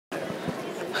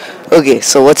Okay,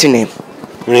 so what's your name?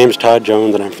 My name's Todd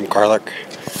Jones, and I'm from Carlick.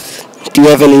 Do you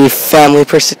have any family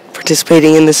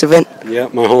participating in this event?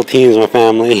 Yep, my whole team's my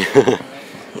family.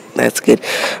 That's good.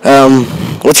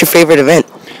 What's your favorite event?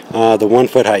 The 1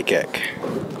 foot high kick,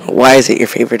 Why is it your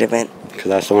favorite event? because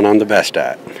that's the one I'm the best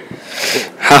at.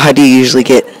 How high do you usually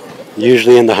get?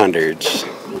 Usually in the hundreds.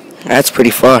 That's pretty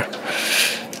far.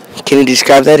 Can you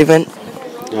describe that event?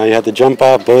 You have to jump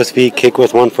off both feet, kick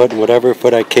with 1 foot, and whatever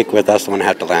foot I kick with, that's the one I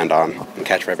have to land on and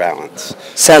catch my balance.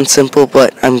 Sounds simple,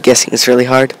 but I'm guessing it's really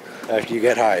hard. After you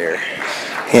get higher.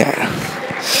 Yeah.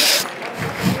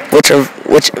 Which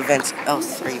events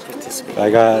else are you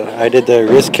participating? I did the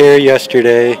wrist carry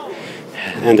yesterday,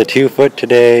 and the 2 foot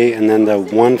today, and then the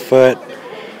 1 foot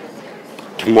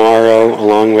tomorrow,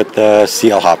 along with the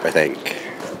seal hop, I think.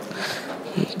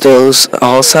 Those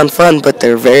all sound fun, but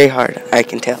they're very hard, I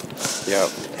can tell. Yep.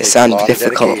 They sound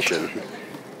difficult.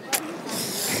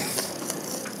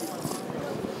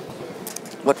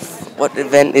 What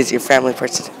event is your family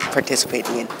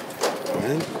participating in?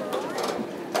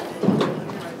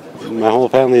 My whole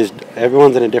family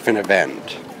everyone's in a different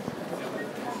event.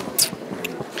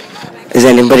 Is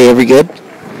anybody ever good?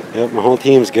 Yep, my whole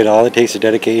team's good. All it takes is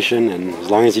dedication, and as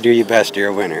long as you do your best, you're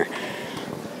a winner.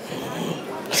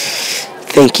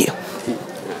 Thank you.